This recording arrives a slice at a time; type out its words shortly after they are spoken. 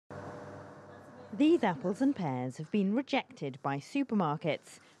These apples and pears have been rejected by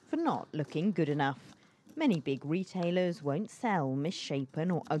supermarkets for not looking good enough. Many big retailers won't sell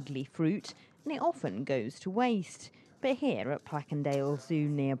misshapen or ugly fruit, and it often goes to waste. But here at Plackendale Zoo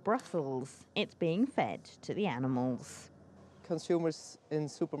near Brussels, it's being fed to the animals. Consumers in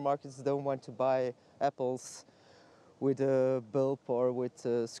supermarkets don't want to buy apples with a bulb or with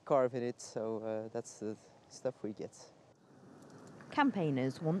a scarf in it, so that's the stuff we get.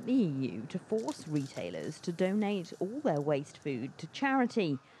 Campaigners want the EU to force retailers to donate all their waste food to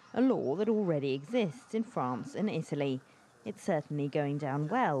charity, a law that already exists in France and Italy. It's certainly going down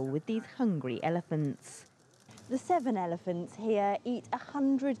well with these hungry elephants. The 7 elephants here eat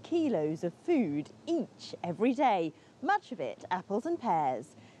 100 kilos of food each every day, much of it apples and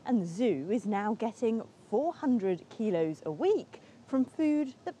pears. And the zoo is now getting 400 kilos a week from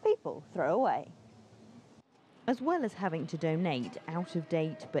food that people throw away. As well as having to donate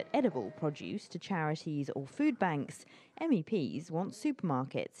out-of-date but edible produce to charities or food banks, MEPs want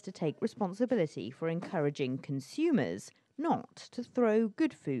supermarkets to take responsibility for encouraging consumers not to throw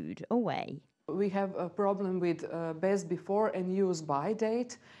good food away. We have a problem with best before and use by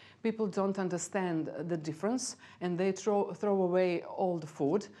date. People don't understand the difference and they throw away all the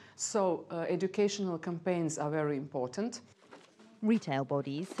food. So educational campaigns are very important. Retail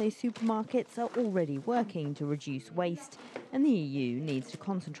bodies say supermarkets are already working to reduce waste, and the EU needs to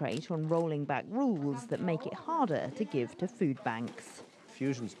concentrate on rolling back rules that make it harder to give to food banks.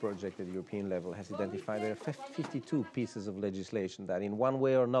 Fusion's project at the European level has identified there are 52 pieces of legislation that in one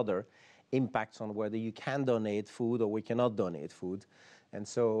way or another impacts on whether you can donate food or we cannot donate food. And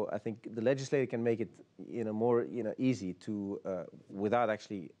so I think the legislator can make it more easy to, without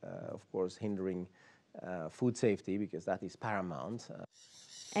actually, of course, hindering food safety, because that is paramount.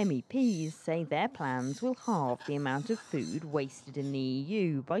 MEPs say their plans will halve the amount of food wasted in the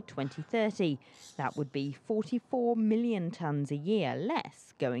EU by 2030. That would be 44 million tonnes a year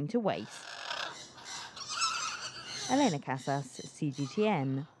less going to waste. Elena Casas,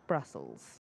 CGTN, Brussels.